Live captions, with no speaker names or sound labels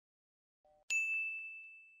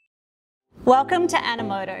Welcome to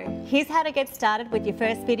Animoto. Here's how to get started with your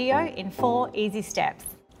first video in 4 easy steps.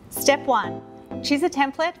 Step 1. Choose a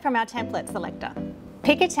template from our template selector.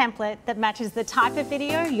 Pick a template that matches the type of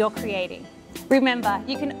video you're creating. Remember,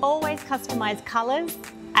 you can always customize colors,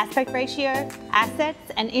 aspect ratio,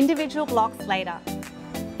 assets, and individual blocks later.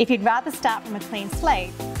 If you'd rather start from a clean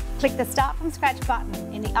slate, click the Start from Scratch button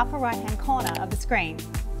in the upper right-hand corner of the screen.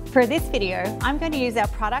 For this video, I'm going to use our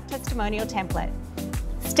product testimonial template.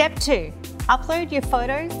 Step 2. Upload your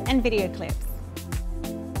photos and video clips.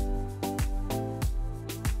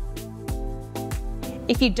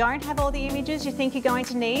 If you don't have all the images you think you're going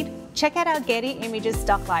to need, check out our Getty Images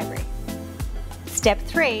stock library. Step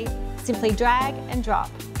 3. Simply drag and drop.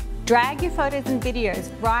 Drag your photos and videos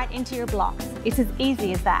right into your blocks. It's as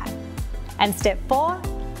easy as that. And step 4.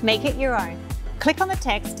 Make it your own. Click on the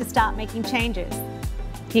text to start making changes.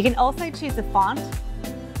 You can also choose a font,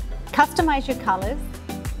 customize your colors,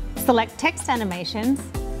 select text animations,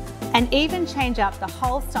 and even change up the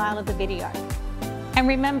whole style of the video. And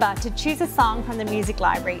remember to choose a song from the music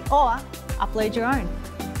library or upload your own.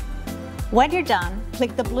 When you're done,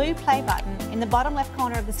 click the blue play button in the bottom left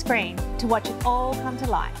corner of the screen to watch it all come to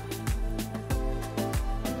life.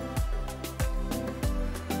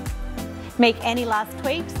 Make any last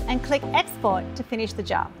tweaks and click Export to finish the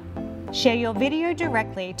job. Share your video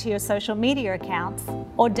directly to your social media accounts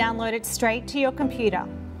or download it straight to your computer.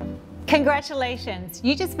 Congratulations!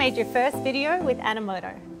 You just made your first video with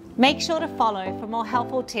Animoto. Make sure to follow for more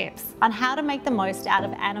helpful tips on how to make the most out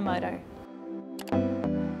of Animoto.